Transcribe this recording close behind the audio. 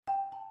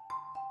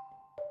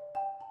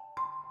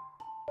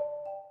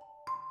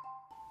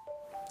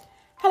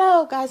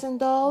Hello, guys and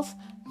dolls.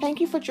 Thank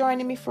you for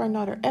joining me for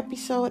another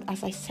episode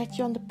as I set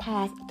you on the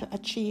path to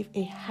achieve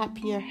a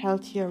happier,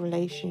 healthier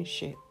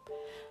relationship.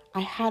 I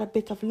had a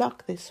bit of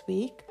luck this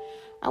week.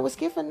 I was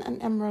given an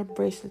emerald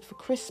bracelet for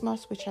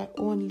Christmas, which I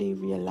only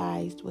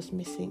realized was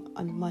missing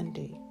on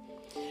Monday.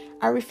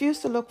 I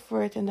refused to look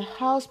for it in the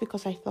house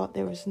because I thought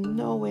there was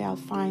no way I'll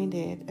find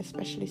it,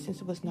 especially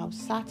since it was now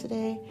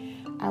Saturday.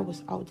 I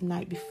was out the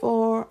night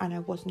before and I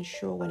wasn't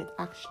sure when it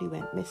actually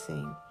went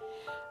missing.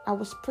 I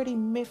was pretty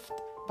miffed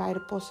by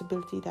the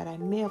possibility that I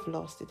may have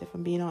lost it, if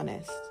I'm being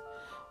honest.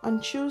 On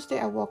Tuesday,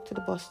 I walked to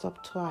the bus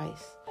stop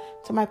twice.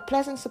 To my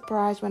pleasant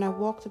surprise, when I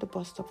walked to the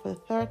bus stop for the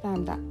third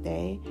time that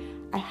day,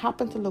 I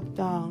happened to look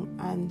down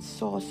and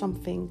saw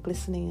something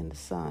glistening in the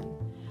sun.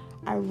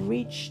 I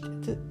reached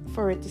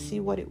for it to see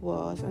what it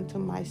was, and to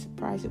my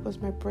surprise, it was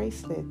my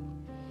bracelet.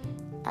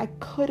 I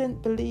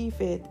couldn't believe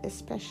it,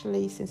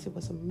 especially since it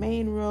was a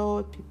main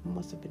road. People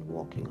must have been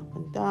walking up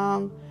and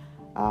down.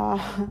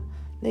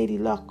 Lady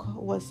Luck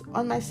was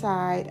on my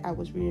side. I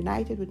was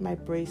reunited with my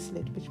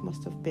bracelet, which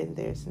must have been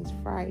there since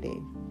Friday.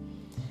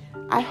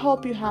 I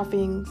hope you're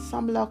having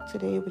some luck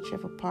today,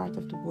 whichever part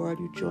of the world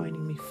you're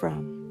joining me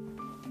from.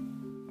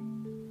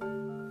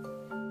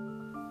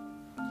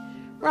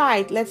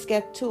 Right, let's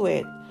get to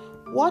it.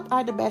 What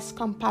are the best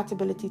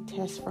compatibility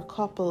tests for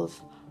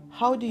couples?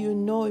 How do you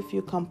know if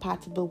you're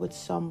compatible with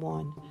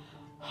someone?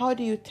 How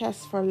do you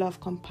test for love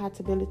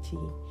compatibility?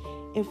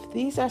 If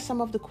these are some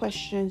of the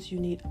questions you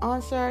need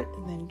answered,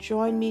 then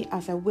join me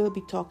as I will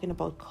be talking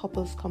about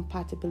couples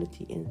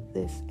compatibility in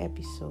this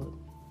episode.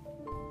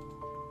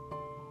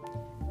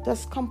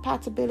 Does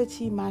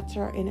compatibility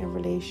matter in a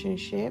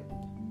relationship?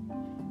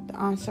 The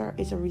answer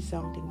is a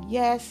resounding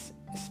yes,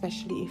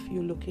 especially if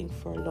you're looking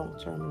for a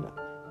long-term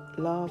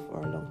love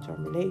or a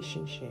long-term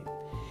relationship.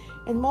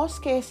 In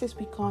most cases,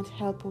 we can't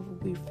help who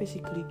we're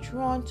physically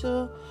drawn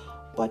to,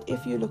 but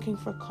if you're looking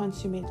for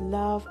consummate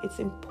love, it's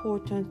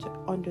important to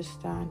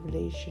understand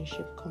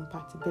relationship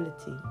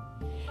compatibility.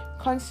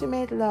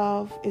 Consummate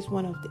love is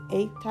one of the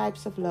 8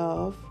 types of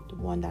love, the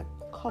one that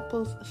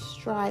couples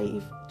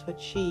strive to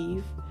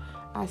achieve,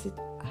 as it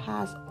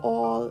has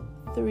all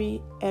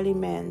 3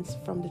 elements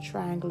from the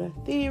triangular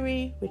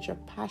theory, which are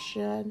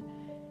passion,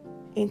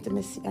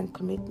 intimacy, and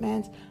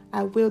commitment.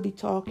 I will be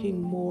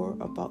talking more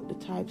about the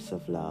types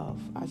of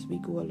love as we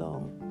go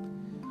along.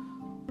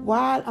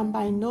 While I'm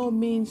by no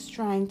means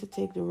trying to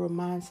take the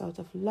romance out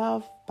of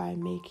love by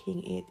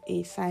making it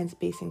a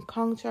science-based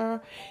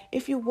encounter,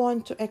 if you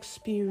want to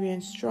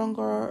experience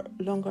stronger,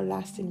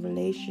 longer-lasting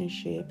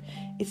relationship,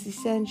 it's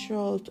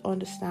essential to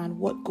understand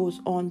what goes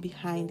on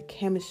behind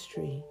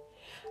chemistry.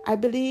 I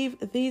believe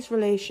these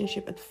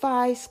relationship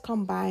advice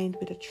combined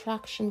with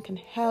attraction can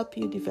help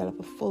you develop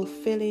a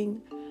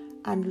fulfilling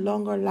and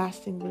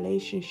longer-lasting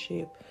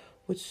relationship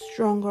with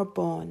stronger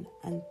bond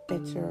and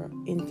better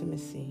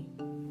intimacy.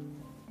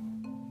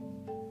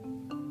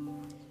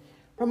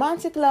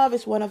 Romantic love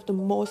is one of the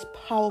most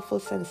powerful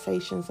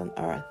sensations on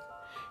earth.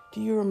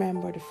 Do you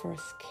remember the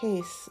first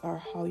kiss or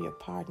how your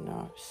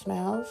partner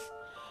smells?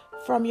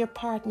 From your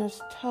partner's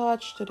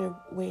touch to the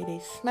way they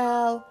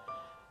smell,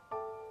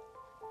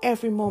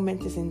 every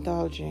moment is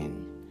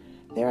indulging.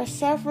 There are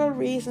several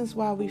reasons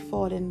why we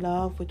fall in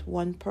love with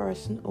one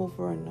person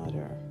over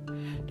another.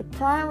 The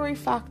primary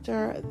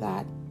factor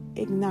that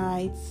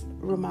ignites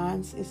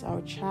romance is our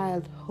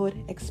childhood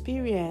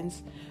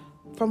experience,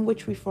 from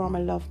which we form a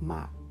love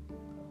map.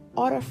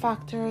 Other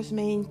factors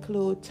may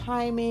include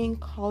timing,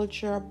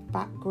 culture,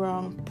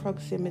 background,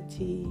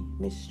 proximity,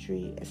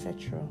 mystery,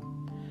 etc.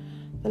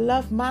 The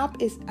love map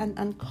is an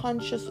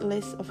unconscious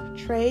list of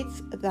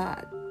traits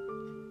that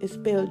is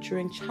built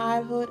during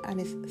childhood and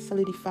is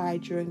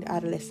solidified during the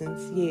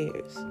adolescence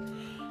years.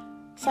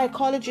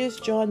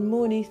 Psychologist John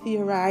Mooney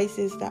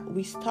theorizes that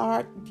we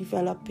start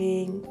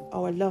developing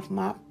our love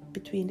map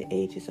between the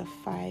ages of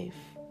 5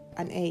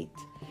 and 8.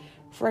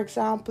 For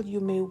example, you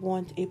may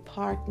want a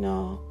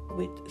partner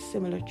with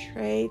similar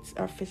traits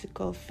or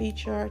physical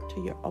feature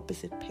to your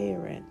opposite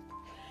parent.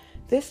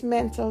 This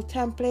mental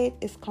template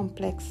is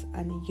complex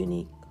and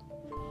unique.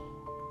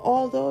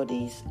 Although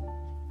these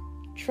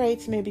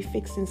traits may be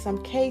fixed in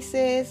some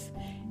cases,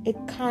 it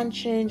can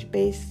change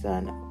based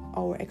on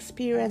our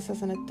experience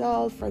as an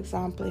adult. For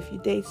example, if you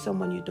date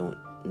someone you don't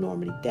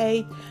normally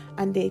date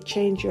and they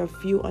change your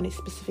view on a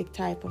specific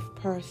type of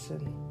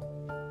person.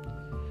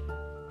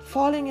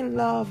 Falling in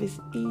love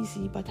is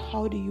easy, but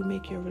how do you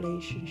make your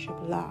relationship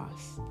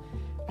last?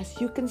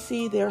 As you can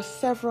see, there are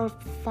several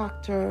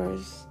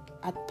factors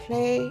at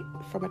play,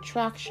 from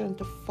attraction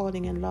to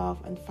falling in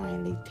love and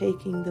finally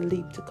taking the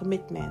leap to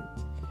commitment.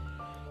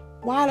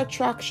 While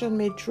attraction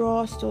may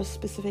draw us to a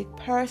specific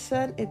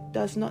person, it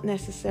does not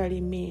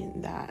necessarily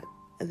mean that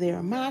they're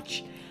a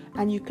match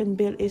and you can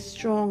build a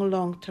strong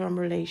long-term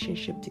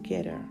relationship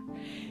together.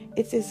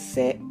 It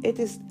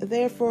is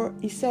therefore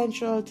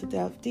essential to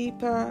delve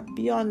deeper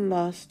beyond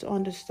lust to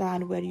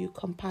understand whether you're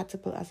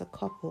compatible as a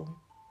couple.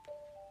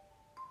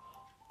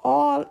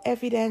 All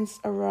evidence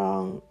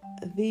around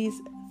these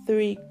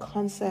 3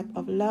 concepts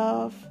of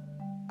love,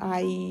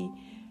 i.e.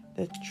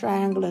 the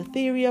Triangular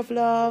Theory of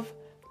Love,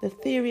 the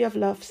Theory of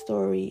Love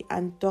Story,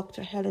 and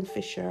Dr. Helen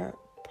Fisher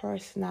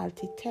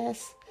personality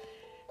test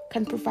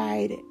can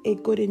provide a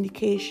good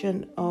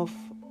indication of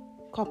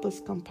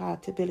couples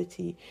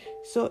compatibility.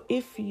 So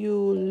if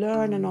you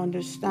learn and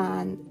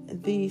understand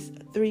these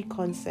three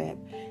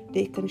concepts,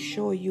 they can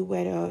show you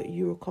whether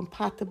you're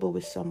compatible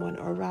with someone,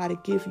 or rather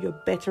give you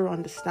a better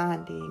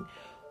understanding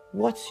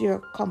what's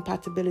your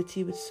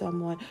compatibility with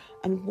someone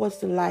and what's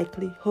the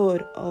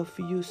likelihood of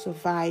you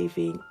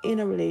surviving in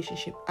a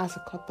relationship as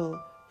a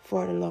couple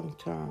for the long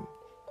term.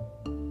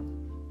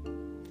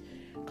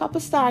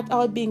 Couples start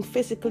out being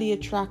physically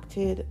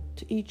attracted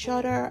to each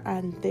other,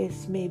 and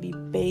this may be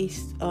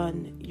based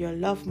on your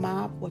love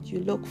map, what you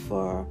look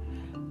for,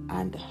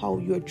 and how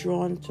you're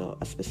drawn to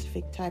a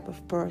specific type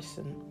of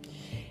person.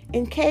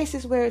 In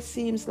cases where it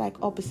seems like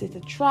opposite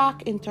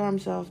attract in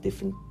terms of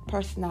different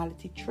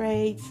personality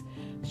traits,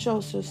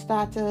 social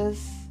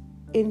status,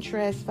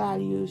 interests,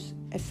 values,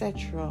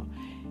 etc.,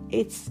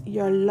 it's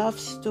your love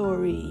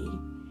story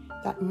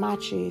that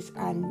matches,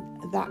 and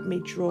that may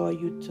draw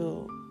you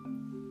to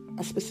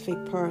a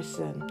specific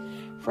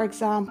person. For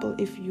example,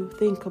 if you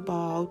think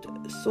about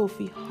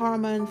Sophie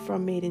Harmon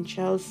from Made in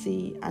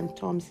Chelsea and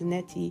Tom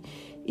Zanetti,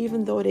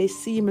 even though they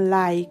seem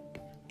like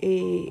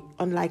a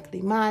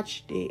unlikely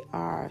match, they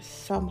are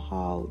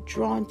somehow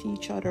drawn to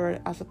each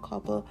other as a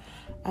couple,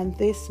 and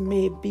this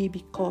may be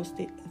because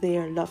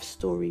their love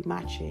story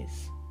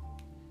matches.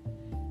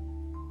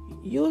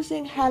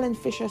 Using Helen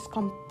Fisher's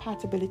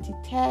compatibility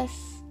test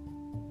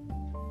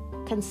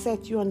can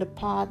set you on the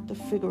path to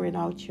figuring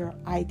out your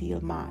ideal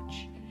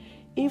match.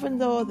 Even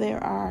though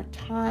there are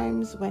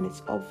times when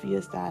it's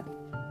obvious that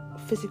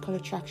physical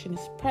attraction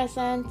is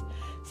present,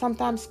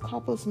 sometimes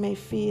couples may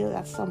feel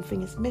that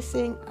something is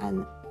missing,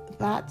 and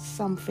that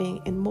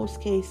something in most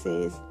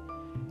cases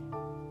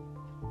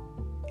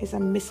is a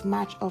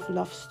mismatch of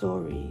love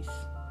stories.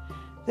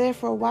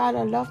 Therefore, while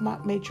a love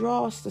map may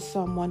draw us to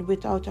someone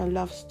without a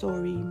love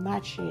story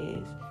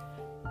matches,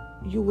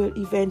 you will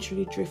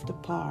eventually drift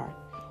apart.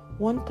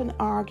 One can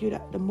argue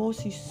that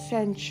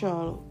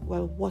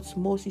what's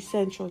most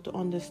essential to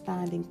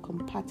understanding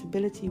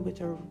compatibility with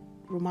a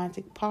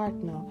romantic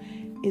partner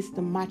is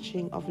the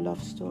matching of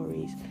love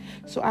stories.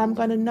 So I'm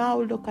going to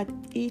now look at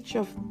each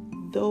of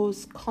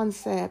those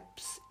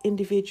concepts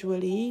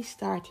individually,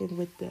 starting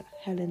with the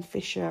Helen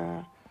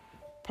Fisher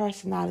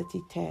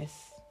personality test.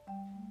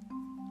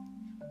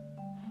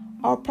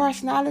 Our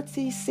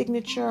personality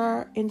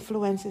signature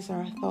influences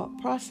our thought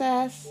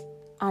process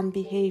and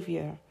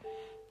behavior.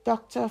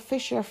 Dr.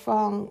 Fisher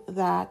found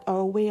that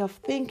our way of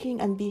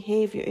thinking and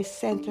behavior is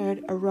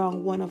centered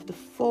around one of the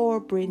four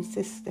brain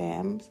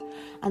systems,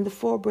 and the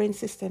four brain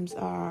systems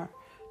are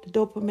the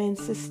dopamine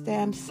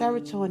system,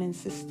 serotonin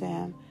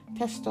system,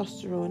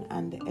 testosterone,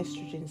 and the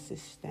estrogen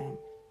system.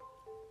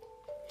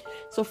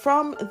 So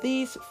from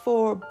these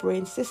four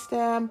brain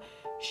systems,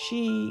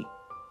 she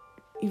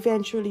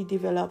eventually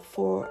developed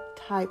 4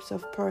 types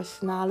of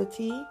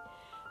personality.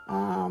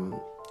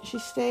 She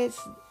states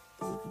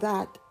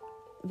that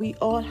we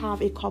all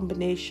have a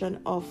combination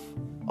of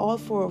all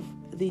 4 of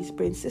these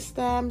brain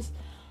systems,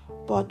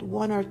 but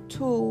 1 or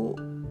 2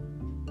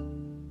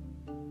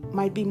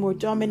 might be more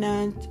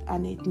dominant,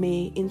 and it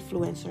may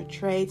influence our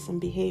traits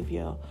and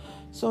behavior.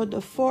 So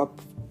the 4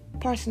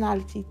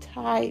 personality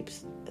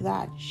types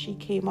that she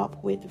came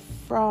up with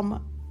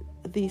from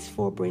these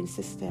 4 brain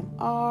systems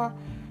are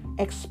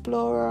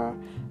explorer,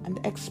 and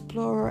the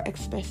explorer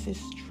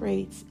expresses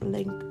traits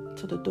linked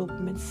to the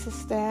dopamine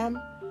system.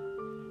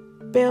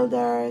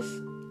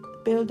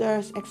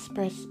 Builders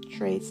express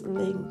traits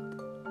linked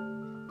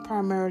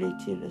primarily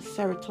to the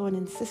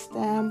serotonin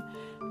system.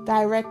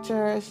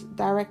 Directors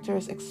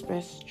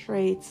express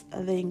traits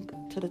linked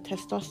to the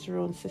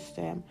testosterone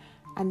system,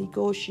 and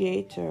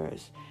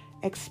negotiators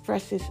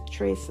expresses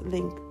traits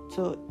linked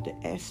to the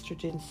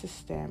estrogen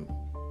system.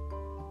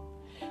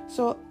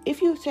 So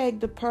if you take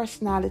the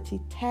personality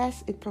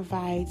test, it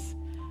provides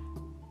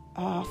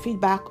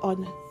feedback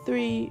on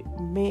 3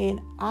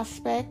 main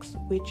aspects,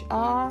 which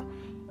are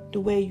the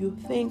way you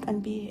think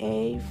and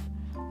behave,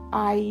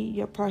 i.e.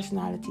 your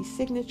personality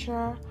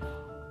signature.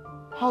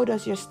 How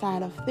does your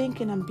style of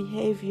thinking and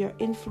behavior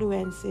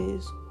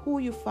influences who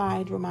you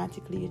find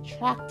romantically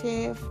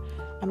attractive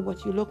and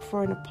what you look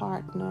for in a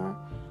partner?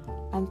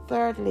 And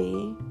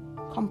thirdly,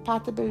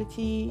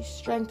 compatibility,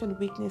 strength and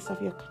weakness of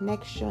your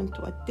connection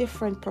to a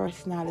different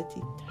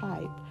personality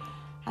type,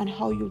 and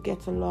how you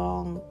get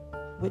along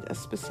with a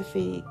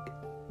specific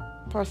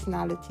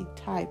personality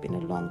type in a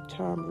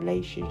long-term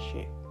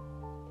relationship.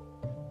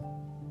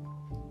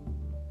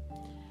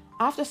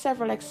 After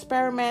several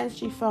experiments,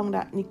 she found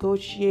that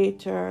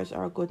negotiators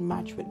are a good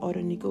match with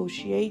other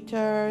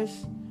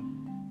negotiators.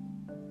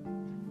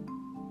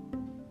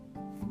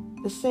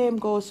 The same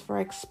goes for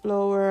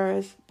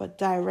explorers, but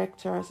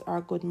directors are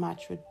a good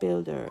match with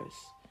builders.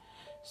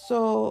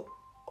 So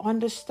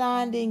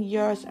understanding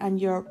yours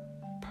and your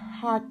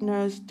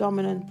partner's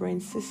dominant brain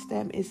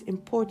system is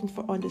important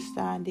for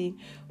understanding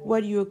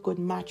whether you're a good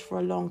match for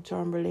a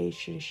long-term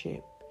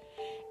relationship.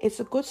 It's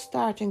a good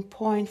starting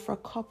point for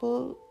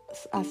couples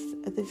as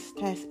this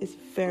test is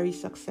very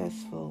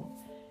successful.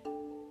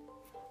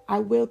 I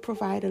will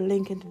provide a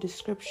link in the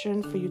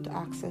description for you to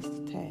access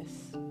the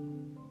test.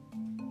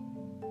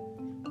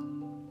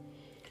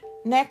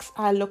 Next,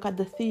 I look at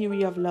the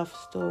theory of love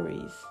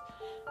stories.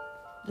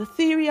 The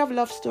theory of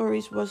love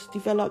stories was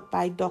developed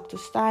by Dr.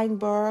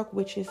 Steinberg,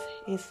 which is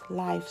his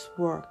life's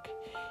work.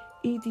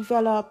 He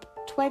developed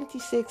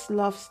 26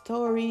 love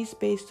stories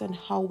based on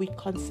how we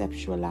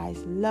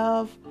conceptualize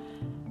love,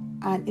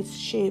 and it's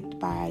shaped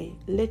by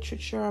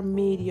literature,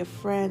 media,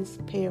 friends,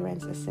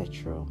 parents,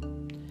 etc.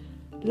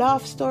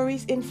 Love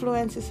stories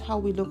influences how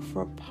we look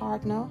for a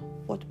partner,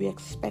 what we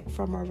expect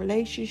from a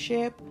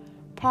relationship,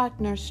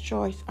 partner's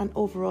choice, and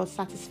overall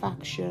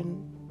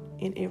satisfaction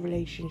in a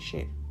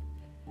relationship.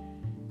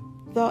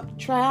 The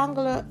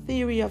triangular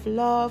theory of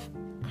love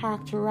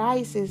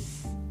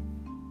characterizes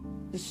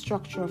the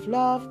structure of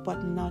love,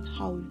 but not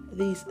how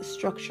these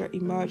structures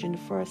emerge in the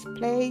first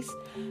place,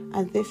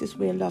 and this is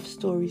where love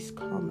stories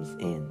comes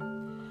in.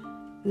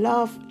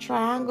 Love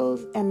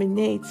triangles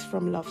emanates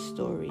from love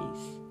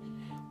stories.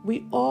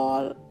 We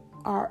all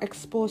are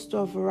exposed to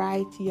a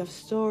variety of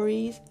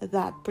stories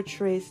that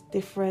portrays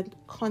different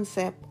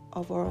concepts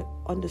of our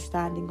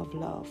understanding of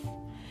love.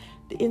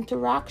 The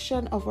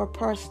interaction of our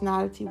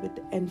personality with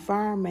the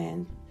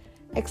environment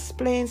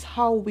explains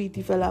how we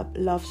develop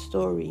love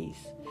stories.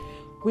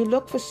 We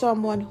look for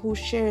someone who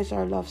shares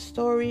our love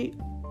story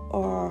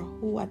or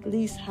who at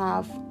least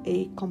have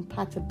a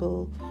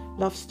compatible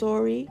love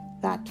story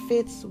that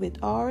fits with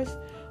ours,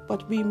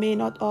 but we may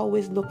not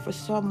always look for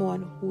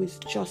someone who is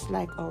just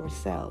like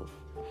ourselves.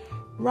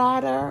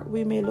 Rather,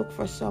 we may look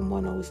for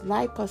someone who is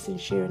like us in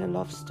sharing a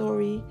love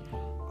story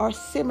or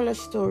similar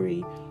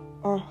story,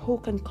 or who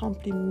can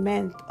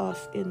complement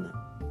us in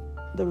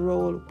the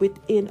role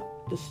within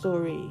the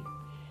story.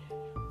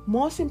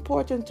 Most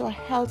important to a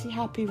healthy,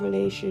 happy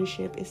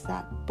relationship is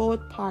that both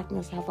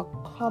partners have a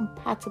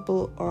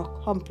compatible or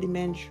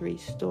complementary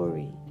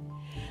story.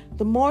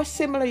 The more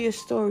similar your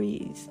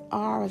stories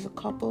are as a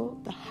couple,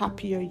 the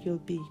happier you'll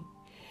be.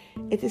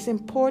 It is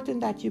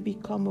important that you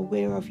become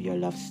aware of your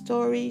love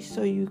story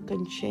so you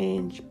can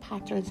change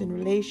patterns in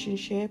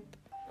relationship.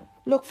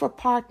 Look for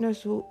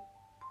partners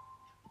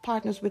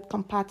with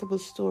compatible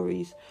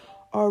stories,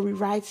 or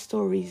rewrite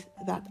stories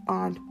that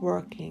aren't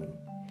working.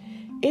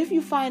 If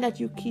you find that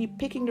you keep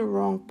picking the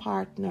wrong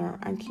partner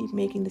and keep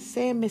making the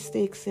same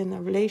mistakes in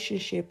a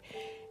relationship,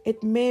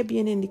 it may be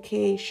an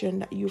indication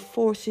that you're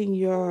forcing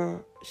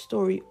your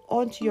story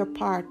onto your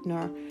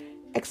partner,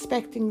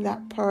 expecting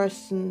that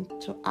person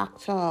to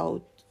act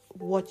out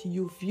what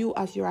you view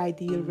as your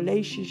ideal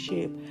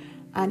relationship,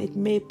 and it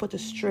may put a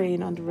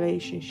strain on the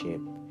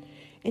relationship.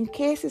 In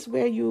cases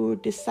where you're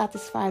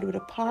dissatisfied with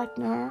a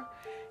partner,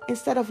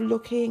 instead of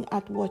looking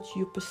at what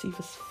you perceive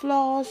as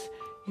flaws,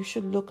 you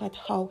should look at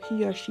how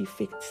he or she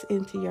fits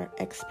into your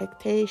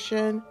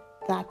expectation,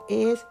 that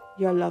is,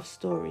 your love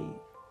story.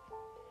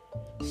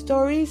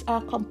 Stories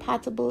are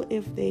compatible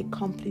if they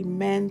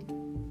complement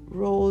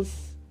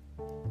roles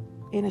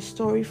in a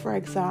story, for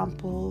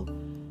example,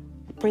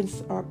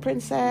 prince or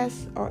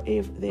princess, or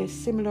if they're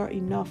similar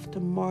enough to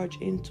merge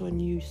into a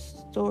new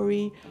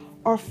story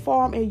or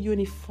form a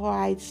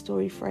unified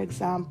story. For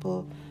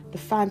example, the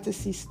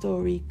fantasy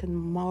story can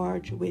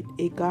merge with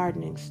a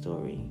gardening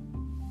story.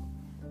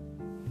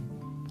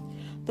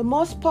 The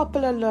most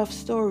popular love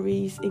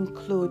stories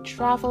include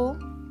travel,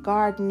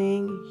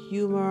 gardening,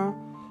 humor,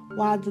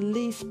 while the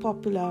least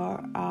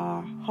popular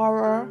are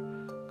horror,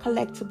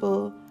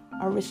 collectible,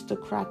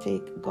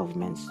 aristocratic,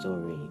 government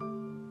story.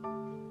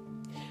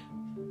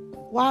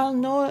 While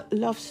no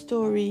love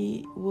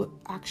story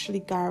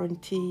actually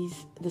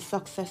guarantees the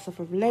success of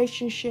a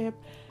relationship,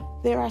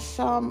 there are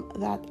some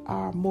that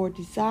are more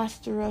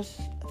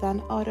disastrous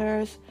than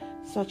others,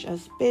 such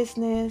as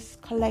business,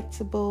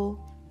 collectible,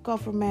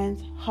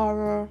 government,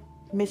 horror,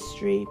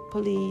 mystery,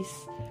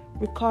 police,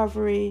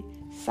 recovery,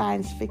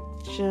 science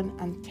fiction,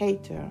 and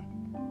theater.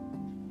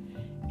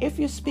 If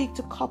you speak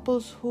to a couple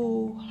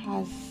who've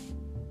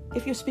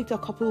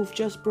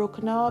just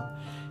broken up,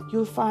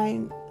 you'll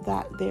find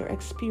that their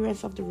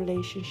experience of the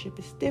relationship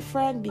is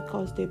different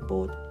because they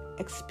both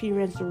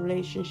experience the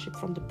relationship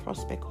from the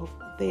prospect of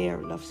their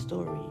love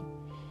story.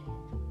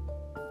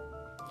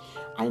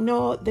 I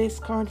know this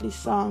currently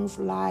sounds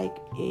like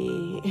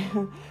a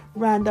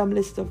random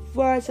list of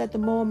words at the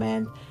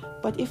moment,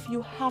 but if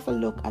you have a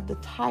look at the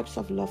types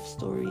of love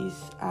stories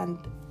and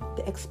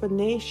the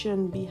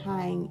explanation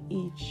behind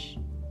each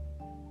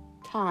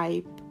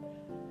type,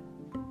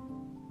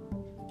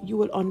 you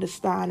will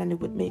understand and it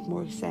would make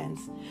more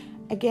sense.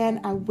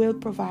 Again, I will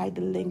provide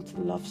the link to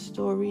love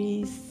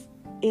stories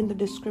in the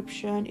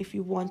description if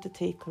you want to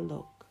take a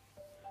look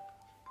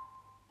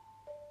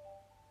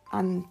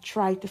and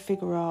try to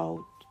figure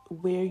out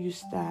where you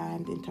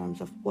stand in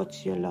terms of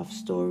what's your love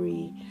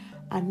story,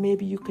 and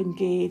maybe you can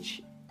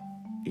gauge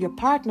your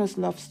partner's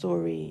love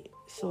story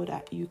so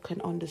that you can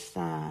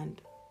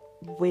understand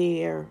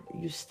where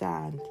you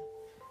stand.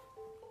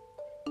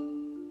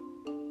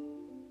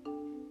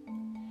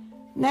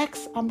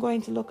 Next, I'm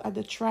going to look at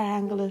the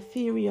triangular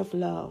theory of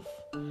love.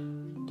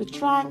 The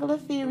triangular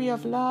theory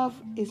of love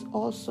is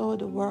also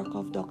the work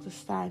of Dr.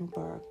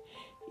 Steinberg.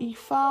 He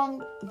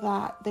found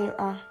that there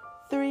are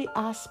 3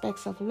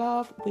 aspects of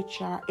love,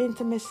 which are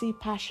intimacy,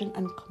 passion,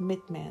 and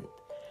commitment.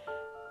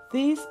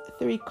 These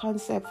 3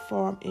 concepts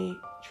form a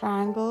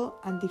triangle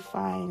and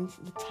defines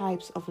the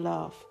types of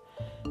love.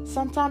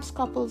 Sometimes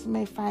couples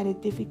may find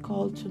it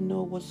difficult to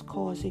know what's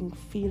causing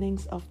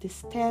feelings of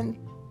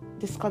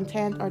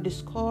discontent or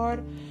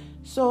discord.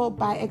 So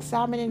by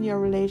examining your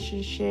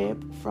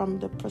relationship from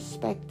the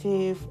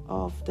perspective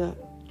of the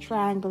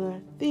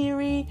triangular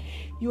theory,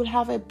 you'll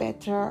have a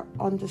better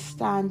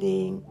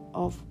understanding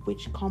of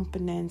which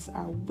components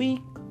are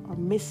weak or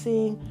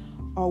missing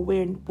or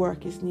where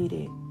work is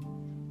needed.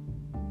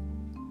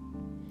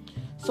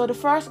 So the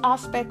first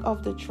aspect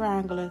of the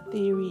triangular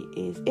theory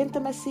is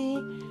intimacy.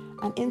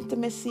 And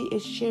intimacy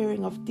is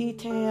sharing of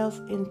details,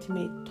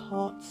 intimate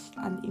thoughts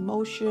and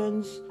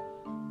emotions.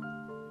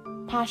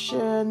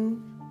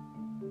 Passion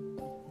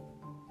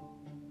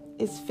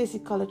is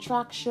physical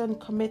attraction,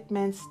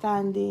 commitment,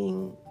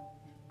 standing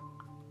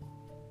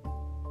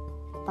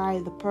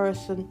by the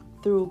person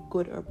through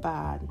good or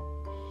bad.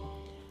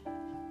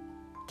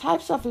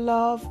 Types of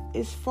love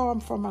is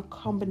formed from a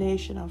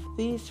combination of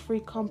these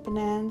 3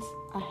 components.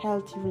 A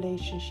healthy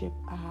relationship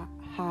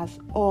has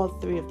all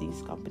 3 of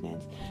these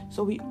components.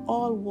 So we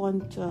all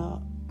want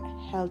a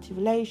healthy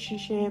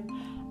relationship,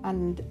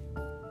 and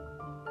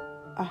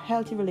a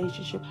healthy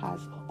relationship has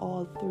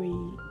all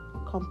 3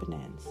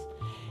 components.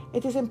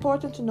 It is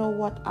important to know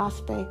what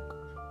aspect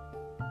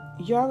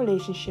your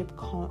relationship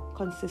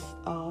consists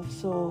of.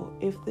 So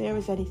if there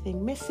is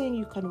anything missing,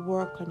 you can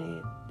work on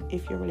it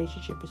if your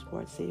relationship is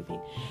worth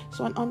saving.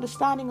 So an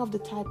understanding of the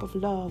type of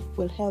love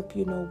will help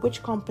you know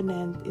which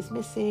component is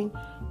missing,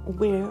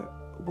 where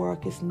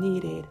work is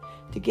needed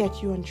to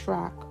get you on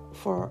track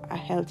for a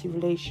healthy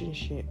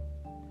relationship.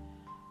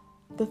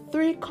 The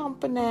 3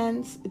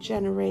 components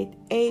generate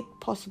 8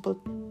 possible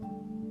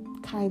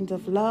kinds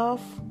of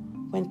love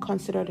when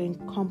considered in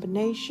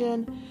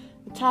combination.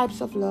 The types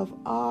of love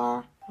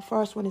are: the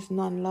first one is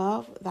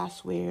non-love.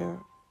 That's where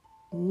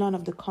none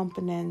of the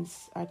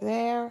components are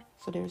there,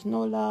 so there's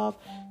no love.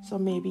 So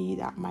maybe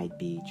that might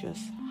be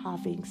just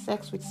having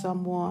sex with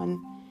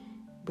someone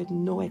with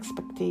no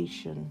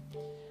expectation.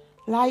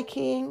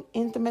 Liking,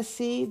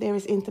 intimacy. There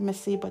is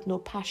intimacy but no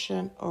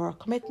passion or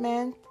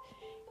commitment.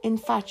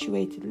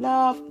 Infatuated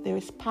love. There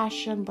is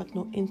passion but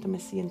no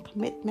intimacy and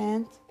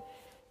commitment.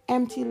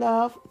 Empty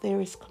love.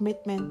 There is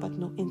commitment but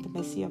no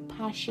intimacy or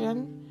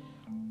passion.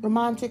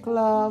 Romantic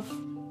love.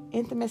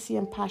 Intimacy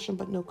and passion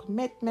but no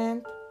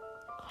commitment.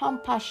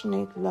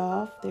 Compassionate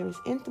love. There is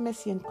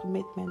intimacy and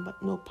commitment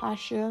but no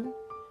passion.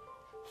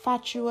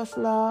 Fatuous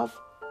love.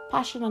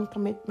 Passion and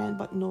commitment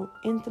but no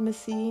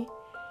intimacy.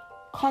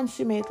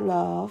 Consummate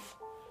love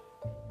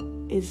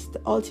is the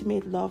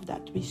ultimate love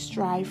that we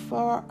strive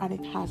for, and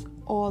it has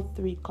all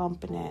 3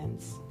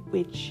 components,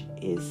 which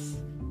is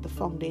the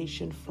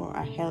foundation for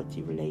a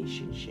healthy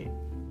relationship.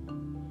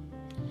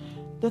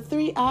 The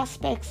 3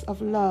 aspects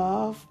of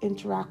love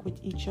interact with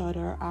each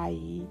other,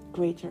 i.e.,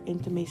 greater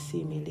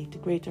intimacy may lead to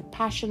greater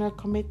passion or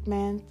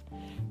commitment.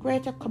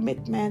 Greater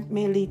commitment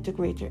may lead to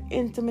greater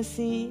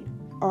intimacy,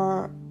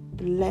 or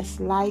less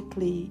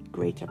likely,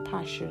 greater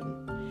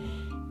passion.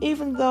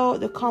 Even though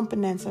the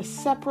components are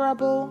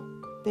separable,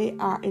 they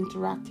are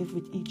interactive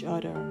with each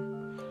other.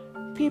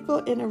 People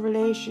in a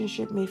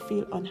relationship may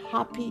feel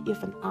unhappy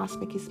if an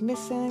aspect is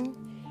missing.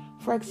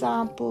 For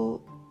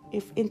example,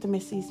 if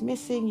intimacy is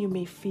missing, you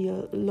may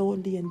feel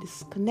lonely and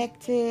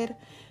disconnected.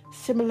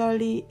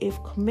 Similarly,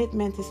 if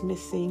commitment is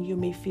missing, you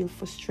may feel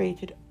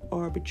frustrated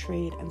or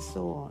betrayed, and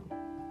so on.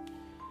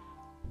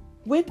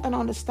 With an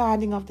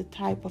understanding of the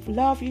type of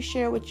love you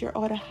share with your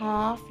other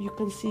half, you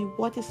can see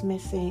what is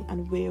missing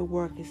and where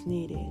work is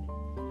needed.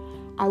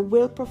 I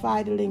will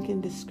provide a link in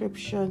the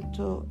description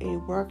to a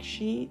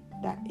worksheet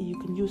that you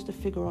can use to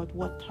figure out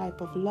what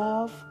type of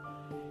love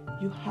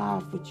you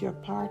have with your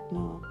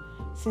partner,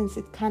 since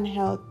it can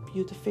help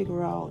you to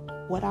figure out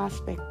what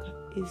aspect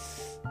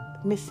is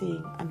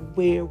missing and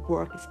where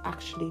work is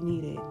actually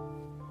needed.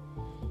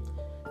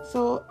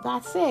 So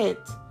that's it.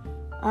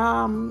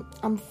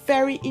 I'm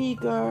very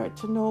eager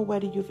to know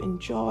whether you've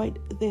enjoyed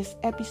this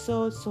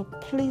episode, so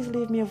please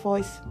leave me a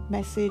voice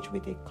message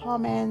with a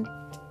comment,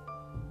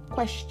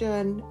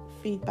 question,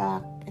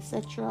 feedback,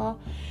 etc.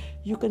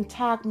 You can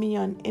tag me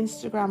on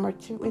Instagram or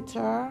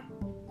Twitter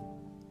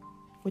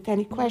with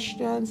any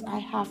questions. I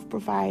have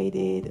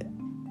provided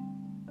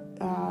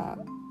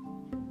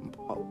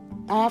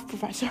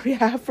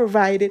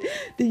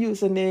the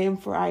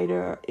username for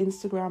either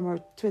Instagram or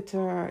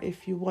Twitter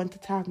if you want to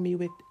tag me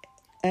with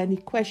any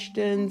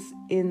questions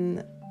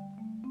in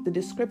the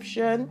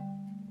description.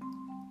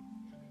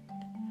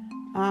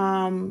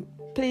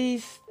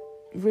 Please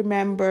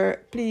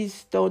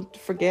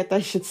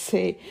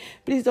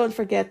don't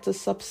forget to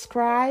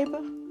subscribe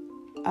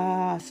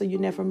so you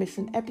never miss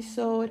an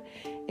episode.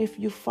 If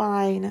you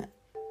find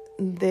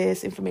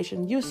this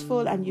information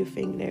useful and you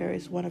think there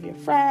is one of your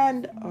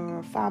friend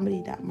or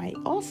family that might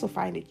also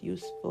find it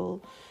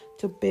useful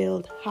to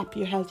build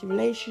happier, healthy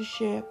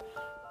relationship,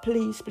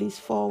 please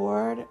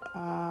forward.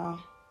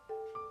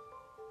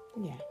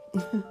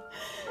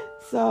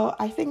 So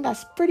I think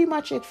that's pretty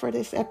much it for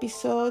this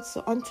episode.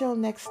 So until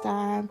next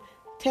time,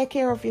 take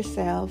care of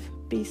yourself,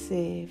 be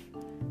safe.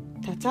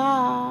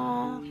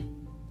 Ta-ta!